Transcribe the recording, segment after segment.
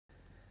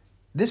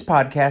This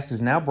podcast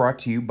is now brought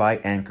to you by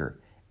Anchor.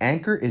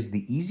 Anchor is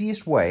the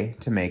easiest way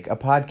to make a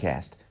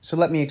podcast. So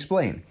let me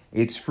explain.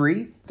 It's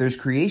free. There's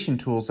creation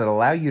tools that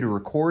allow you to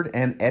record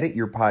and edit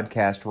your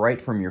podcast right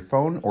from your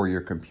phone or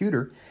your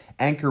computer.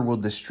 Anchor will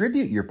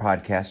distribute your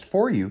podcast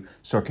for you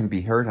so it can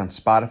be heard on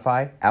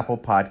Spotify, Apple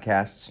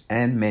Podcasts,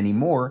 and many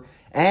more.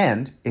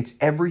 And it's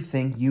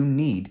everything you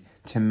need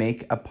to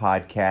make a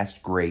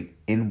podcast great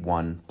in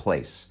one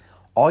place.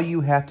 All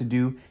you have to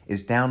do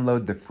is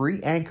download the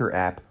free Anchor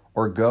app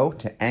or go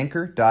to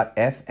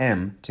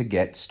anchor.fm to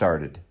get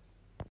started.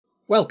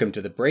 Welcome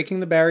to the Breaking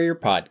the Barrier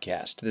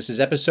podcast. This is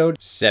episode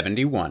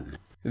 71.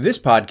 This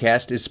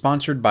podcast is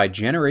sponsored by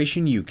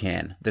Generation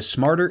UCAN, the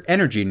smarter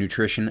energy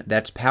nutrition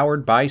that's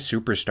powered by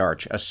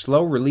Superstarch, a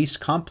slow-release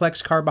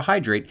complex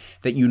carbohydrate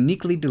that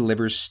uniquely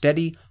delivers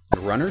steady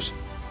runners.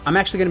 I'm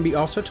actually going to be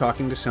also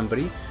talking to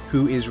somebody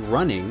who is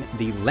running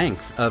the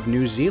length of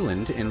New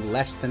Zealand in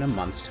less than a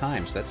month's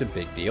time, so that's a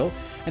big deal.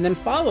 And then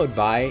followed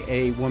by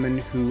a woman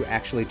who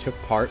actually took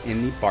part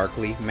in the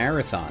Barkley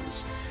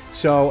Marathons.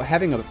 So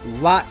having a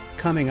lot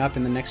coming up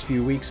in the next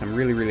few weeks. I'm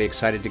really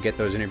excited to get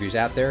those interviews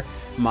out there.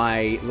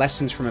 My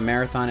Lessons from a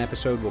Marathon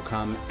episode will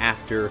come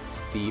after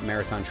the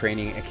Marathon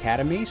Training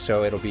Academy,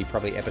 so it'll be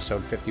probably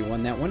episode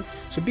 51, that one.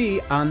 So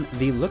be on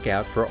the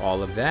lookout for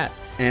all of that.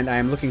 And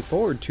I'm looking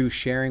forward to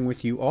sharing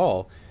with you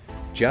all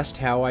just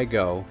how I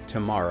go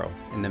tomorrow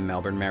in the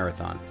Melbourne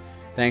Marathon.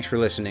 Thanks for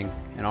listening,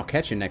 and I'll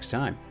catch you next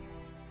time.